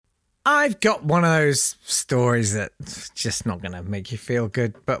I've got one of those stories that's just not going to make you feel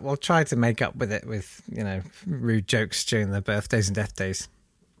good, but we'll try to make up with it with, rude jokes during the birthdays and death days.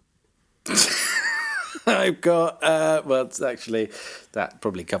 I've got, it's actually, that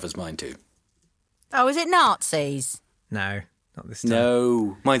probably covers mine too. Oh, is it Nazis? No, not this time.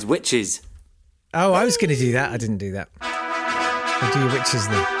 No, mine's witches. Oh, I was going to do that. I didn't do that. I'll do your witches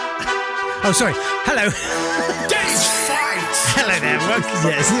then. Oh, sorry. Hello. Day's fight! Hello there. Welcome.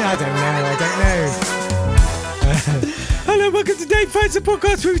 Yes, I don't know. Hello, welcome to Day Fights, a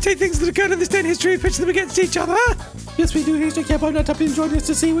podcast where we take things that occurred in this day in history and pitch them against each other. Yes, we do. Here's Yapp. I'm Natt. Tapley, and joining us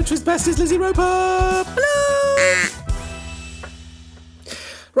to see which was best is Lizzie Roper. Hello.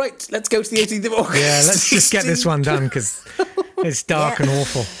 Right, let's go to the 18th of August. Yeah, let's just get this one done because it's dark and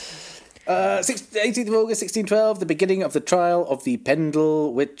awful. 18th of August, 1612, the beginning of the trial of the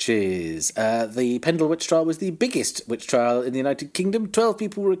Pendle witches. The Pendle witch trial was the biggest witch trial in the United Kingdom. 12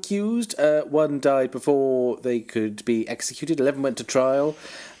 people were accused. One died before they could be executed. 11 went to trial.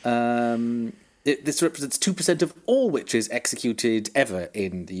 This represents 2% of all witches executed ever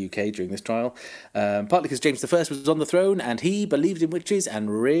in the UK during this trial. Partly because James I was on the throne and he believed in witches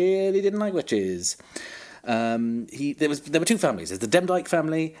and really didn't like witches. There were two families. There's the Demdike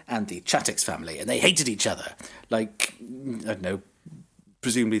family and the Chattox family, and they hated each other. Like, I don't know,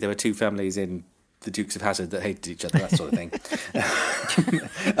 presumably there were two families in the Dukes of Hazzard that hated each other, that sort of thing. And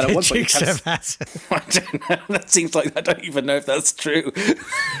at one point, Dukes of Hazzard. I don't know. That seems like, I don't even know if that's true.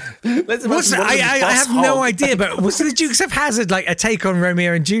 I have no idea, but was the Dukes of Hazzard like a take on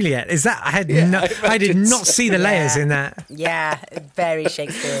Romeo and Juliet? Is that I did not see the layers in that. Yeah, very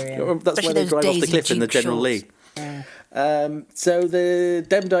Shakespearean. That's Especially why they those drive off the Daisy cliff in the Duke General shorts. Lee. Yeah. So the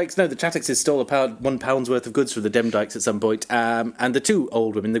Chattoxes stole £1 worth of goods from the Demdikes at some point, and the two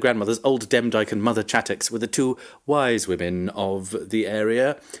old women, the grandmothers, old Demdike and Mother Chattox, were the two wise women of the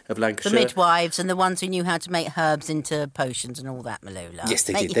area of Lancashire. The midwives and the ones who knew how to make herbs into potions and all that, Malula. Yes,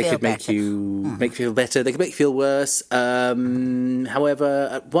 they did. They could make you feel better. They could make you feel worse. However,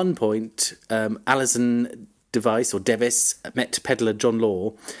 at one point, Alison Devis met peddler John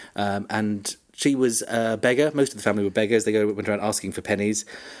Law, and she was a beggar. Most of the family were beggars. They went around asking for pennies.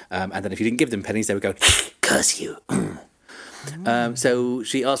 And then if you didn't give them pennies, they would go, curse you. So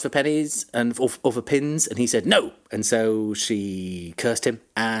she asked for pennies or for pins, and he said no. And so she cursed him,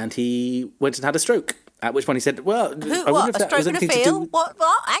 and he went and had a stroke. At which point he said, well, I wonder if that was anything to do with... What?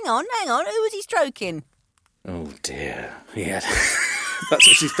 Hang on. Who was he stroking? Oh, dear. Yeah. That's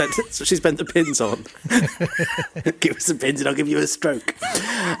what she spent the pins on. Give us some pins and I'll give you a stroke.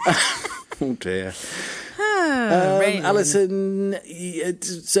 Oh dear. Alison,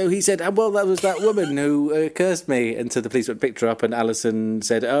 so he said, well, that was that woman who cursed me. And so the police went and picked her up, and Alison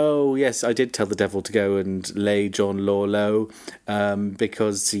said, oh, yes, I did tell the devil to go and lay John Law low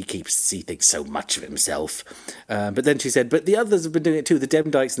because he thinks so much of himself. But then she said, but the others have been doing it too. The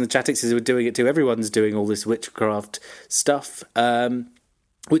Demdikes and the Chattoxes were doing it too. Everyone's doing all this witchcraft stuff.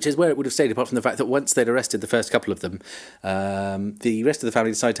 Which is where it would have stayed, apart from the fact that once they'd arrested the first couple of them, the rest of the family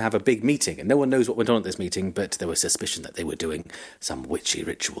decided to have a big meeting. And no one knows what went on at this meeting, but there was suspicion that they were doing some witchy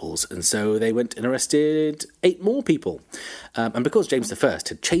rituals. And so they went and arrested 8 more people. And because James I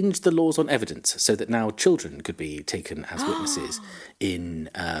had changed the laws on evidence so that now children could be taken as witnesses in...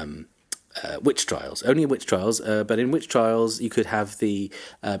 witch trials, only in witch trials, but in witch trials you could have the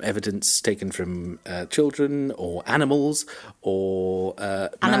evidence taken from children or animals or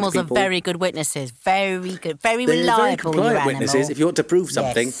animals mad are people. very good witnesses, very good, very They're reliable. very compliant witnesses if you want to prove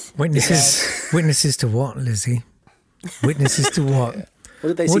something. Yes. Witnesses to what, Lizzie? Witnesses to what? What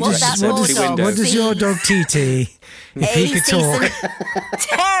did they see? What does your dog TT? If he could talk.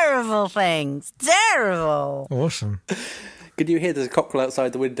 Terrible things. Terrible. Awesome. Could you hear there's a cockerel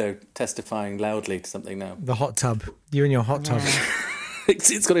outside the window testifying loudly to something now? The hot tub. You and your hot tub.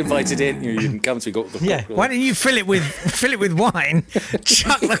 It's got invited in. You didn't come, so we got the cockerel. Yeah. Why don't you fill it with wine,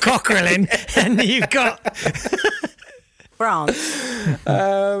 chuck the cockerel in, and you've got France.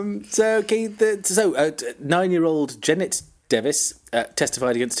 So 9-year-old Janet Devis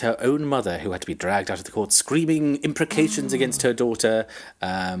testified against her own mother, who had to be dragged out of the court, screaming imprecations against her daughter.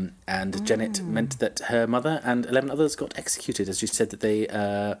 And Janet meant that her mother and 11 others got executed, as she said that they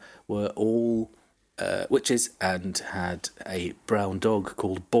were all witches and had a brown dog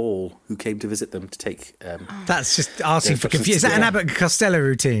called Ball who came to visit them to take... That's just asking for confusion. Is that an Abbott and Costello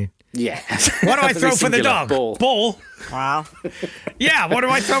routine? Yeah. What do I throw for the dog? Ball. Wow. Yeah, what do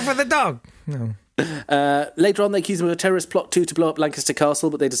I throw for the dog? No. Later on, they accused them of a terrorist plot to blow up Lancaster Castle,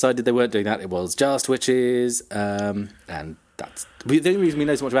 but they decided they weren't doing that. It was just witches, and The only reason we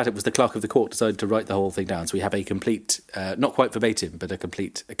know so much about it was the clerk of the court decided to write the whole thing down. So we have a complete, not quite verbatim, but a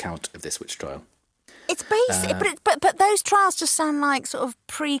complete account of this witch trial. It's basic, but those trials just sound like sort of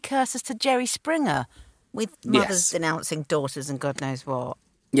precursors to Jerry Springer, with mothers denouncing daughters and God knows what.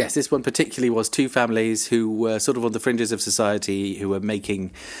 Yes, this one particularly was two families who were sort of on the fringes of society, who were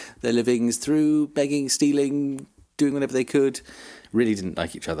making their livings through begging, stealing, doing whatever they could, really didn't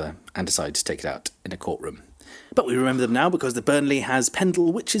like each other and decided to take it out in a courtroom. But we remember them now because the Burnley has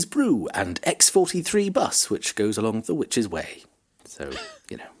Pendle Witch's Brew and X43 bus, which goes along the Witch's Way. So,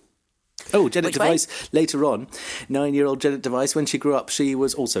 you know. Oh, Janet Device, later on, 9-year-old Janet Device, when she grew up, she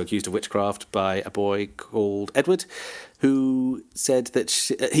was also accused of witchcraft by a boy called Edward, who said that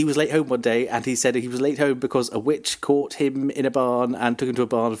he was late home one day, and he said he was late home because a witch caught him in a barn and took him to a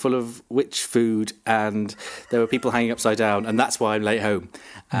barn full of witch food, and there were people hanging upside down, and that's why I'm late home.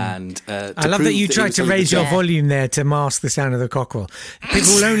 And I love that you tried to raise your volume there to mask the sound of the cockerel.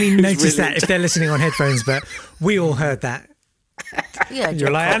 People will only notice that if they're listening on headphones, but we all heard that. Yeah, you're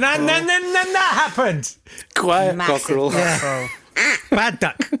like, and then that happened. Quiet Massive cockerel. Yeah. Bad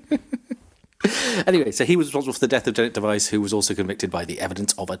duck. Anyway, so he was responsible for the death of Janet Device, who was also convicted by the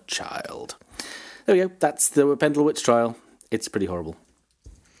evidence of a child. There we go. That's the Pendle Witch trial. It's pretty horrible.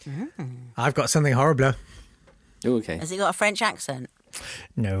 I've got something horrible. Oh, okay. Has he got a French accent?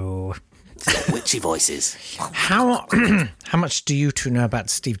 No. It's got witchy voices. How much do you two know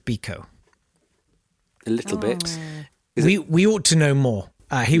about Steve Biko? A little bit. We ought to know more.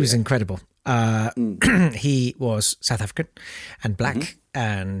 He was incredible. He was South African and black,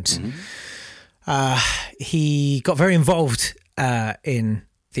 and he got very involved in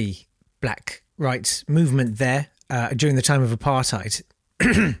the black rights movement there during the time of apartheid.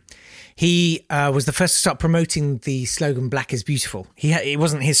 He was the first to start promoting the slogan "Black is Beautiful." It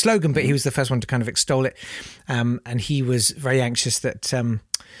wasn't his slogan, but he was the first one to kind of extol it, and he was very anxious that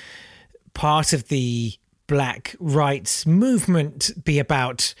part of the black rights movement be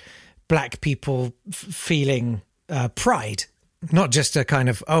about black people feeling pride, not just a kind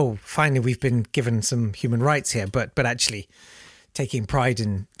of, oh, finally we've been given some human rights here, but actually taking pride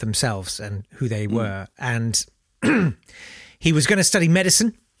in themselves and who they were. And he was going to study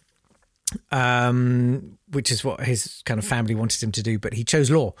medicine, which is what his kind of family wanted him to do, but he chose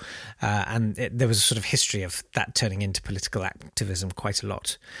law. And there was a sort of history of that turning into political activism quite a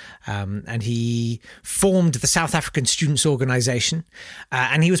lot. And he formed the South African Students' Organisation,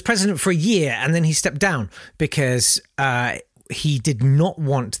 and he was president for a year, and then he stepped down because he did not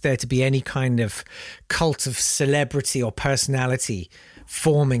want there to be any kind of cult of celebrity or personality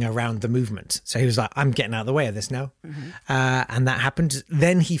forming around the movement. So he was like, I'm getting out of the way of this now. And that happened.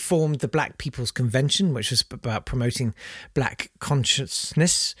 Then he formed the Black People's Convention, which was about promoting black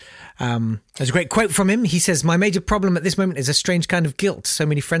consciousness. There's a great quote from him. He says, "My major problem at this moment is a strange kind of guilt. So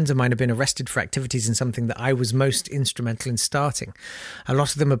many friends of mine have been arrested for activities in something that I was most instrumental in starting. A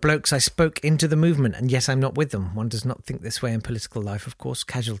lot of them are blokes I spoke into the movement, and yet I'm not with them. One does not think this way in political life, of course.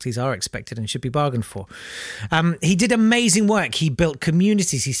 Casualties are expected and should be bargained for." He did amazing work. He built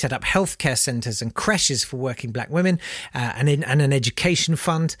communities. He set up healthcare centres and creches for working black women, and an education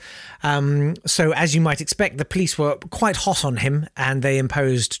fund. So as you might expect, the police were quite hot on him, and they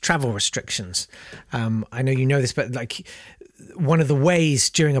imposed travel restrictions. I know you know this, but like one of the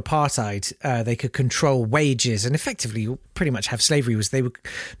ways during apartheid they could control wages and effectively pretty much have slavery was they would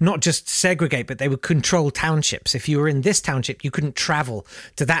not just segregate, but they would control townships. If you were in this township, you couldn't travel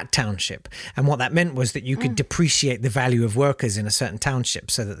to that township. And what that meant was that you could depreciate the value of workers in a certain township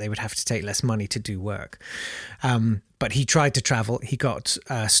so that they would have to take less money to do work. But he tried to travel. He got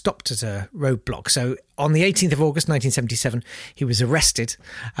stopped at a roadblock. So on the 18th of August, 1977, he was arrested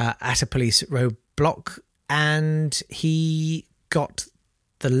at a police roadblock, and he got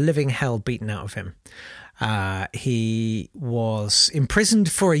the living hell beaten out of him. He was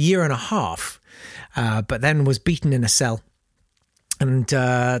imprisoned for a year and a half, but then was beaten in a cell. And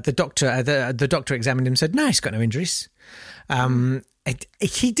the doctor examined him and said, "No, he's got no injuries."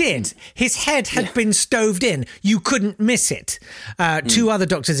 He did. His head had been stoved in. You couldn't miss it. Two other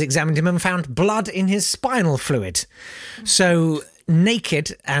doctors examined him and found blood in his spinal fluid. So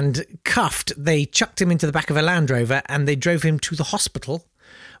naked and cuffed, they chucked him into the back of a Land Rover and they drove him to the hospital,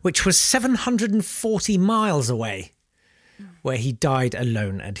 which was 740 miles away, where he died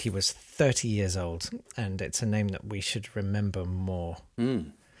alone, and he was 30 years old. And it's a name that we should remember more.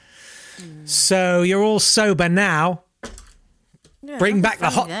 So you're all sober now. Yeah, Bring back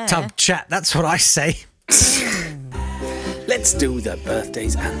the hot there. tub chat. That's what I say. Let's do the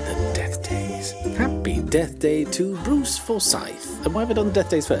birthdays and the death days. Happy death day to Bruce Forsyth. And why have I done the death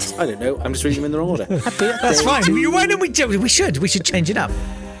days first? I don't know. I'm just reading them in the wrong order. Happy death That's day fine. to- Why don't we should change it up.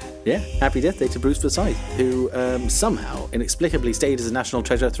 Yeah, happy death day to Bruce Forsyth, who somehow inexplicably stayed as a national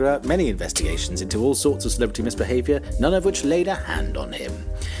treasure throughout many investigations into all sorts of celebrity misbehaviour, none of which laid a hand on him.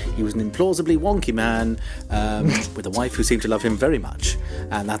 He was an implausibly wonky man with a wife who seemed to love him very much.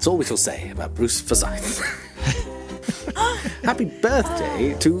 And that's all we shall say about Bruce Forsyth. Happy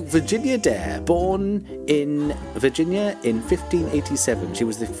birthday to Virginia Dare, born in Virginia in 1587. She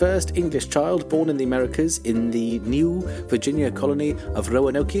was the first English child born in the Americas in the new Virginia colony of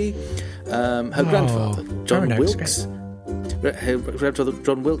Roanoke. Her grandfather, John Roanoke's Wilkes, her grandfather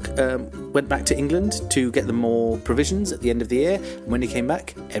John Wilkes went back to England to get them more provisions at the end of the year. And when he came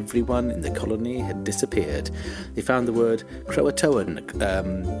back, everyone in the colony had disappeared. They found the word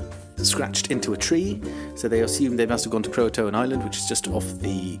Croatoan scratched into a tree, so they assumed they must have gone to Croatoan Island, which is just off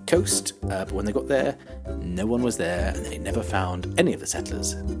the coast, but when they got there, no one was there, and they never found any of the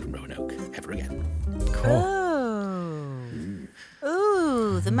settlers from Roanoke ever again.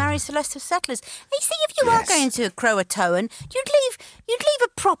 Ooh, the Mary Celeste of settlers. You see, if you are going to Croatoan, you'd leave a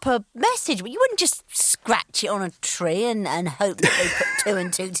proper message, but you wouldn't just scratch it on a tree and hope that they put two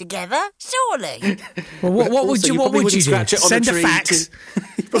and two together, surely. Well, what would you do? Send a fax.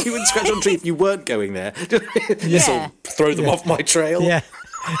 You probably wouldn't scratch on a tree if you weren't going there. Just sort of throw them off my trail. Yeah.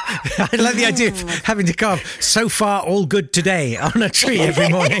 I like the idea of having to carve "so far all good today" on a tree every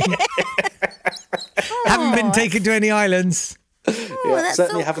morning. Haven't been taken to any islands.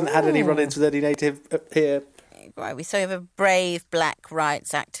 Certainly haven't had any run-ins with any native here. Right, so we have a brave black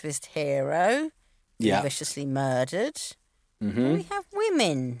rights activist hero being viciously murdered. Mm-hmm. And we have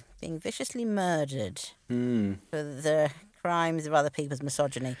women being viciously murdered for the crimes of other people's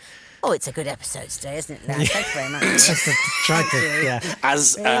misogyny. Oh, it's a good episode today, isn't it, Natt? Thank you very much.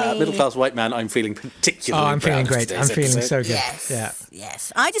 As a middle-class white man, I'm feeling particularly I'm feeling proud of great. today's I'm feeling episode. so good.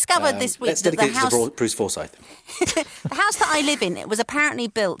 Yes. I discovered this week let's that the dedicate house... to Bruce Forsyth. The house that I live in, it was apparently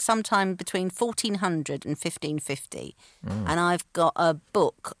built sometime between 1400 and 1550. And I've got a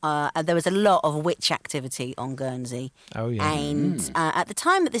book. There was a lot of witch activity on Guernsey. Oh, yeah. And at the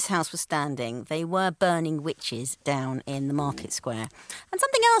time that this house was standing, they were burning witches down in the market square. And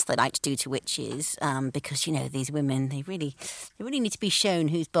something else they like to do to witches, because, you know, these women, they really need to be shown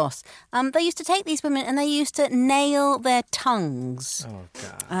who's boss. They used to take these women and they used to nail their tongues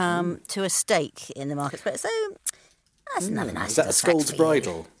to a stake in the market square. So that's another nice. Is that a scold's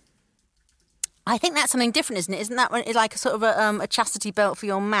bridle? I think that's something different, isn't it? Isn't that like a sort of a chastity belt for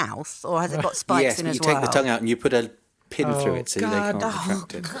your mouth, or has it got spikes in as well? Yes, you take the tongue out and you put a pin through it so they can't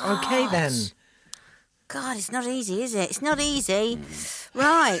retract it. Okay, then. God, it's not easy, is it? It's not easy.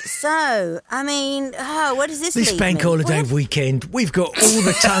 Right, so, I mean, what does this This leave bank me? holiday weekend, we've got all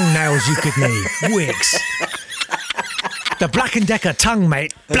the tongue nails you could need. Wigs. The Black & Decker tongue,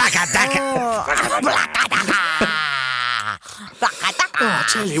 mate. Black & Decker. I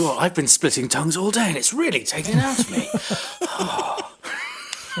tell you what, I've been splitting tongues all day and it's really taken it out of me.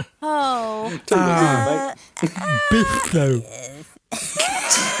 Tell you what, mate. Biff, though.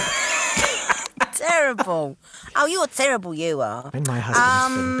 Terrible. Oh, you're terrible, you are. When my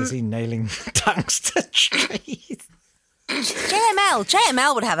husband's been busy nailing tongues to trees.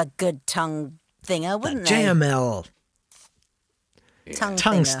 JML would have a good tongue thinger, wouldn't they? JML. Tongue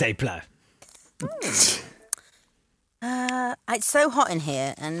Tongue thinger. stapler. It's so hot in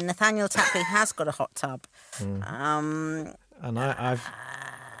here, and Nathaniel Tapley has got a hot tub. And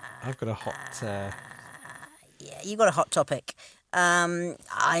I've got a hot... Yeah, you got a hot topic. I'm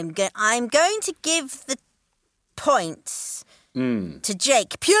going to give the points to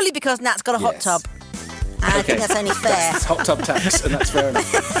Jake purely because Nat's got a hot tub, and I think that's only fair. That's hot tub tax, and that's fair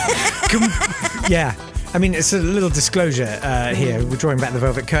enough. Yeah. I mean, it's a little disclosure here. We're drawing back the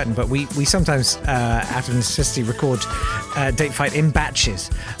velvet curtain, but we sometimes, out of necessity, record Date Fight in batches.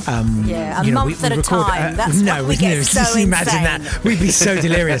 A month at a time. That's why we get so imagine insane. that. We'd be so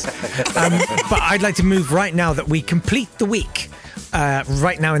delirious. But I'd like to move right now that we complete the week.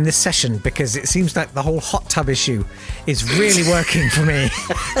 Right now in this session, because it seems like the whole hot tub issue is really working for me.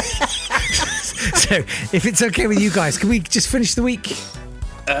 So if it's okay with you guys, can we just finish the week?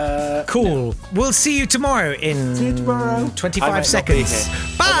 Cool. No. We'll see you tomorrow in 25 seconds.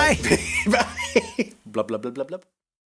 Bye. Bye. Blah, blah, blah, blah, blah.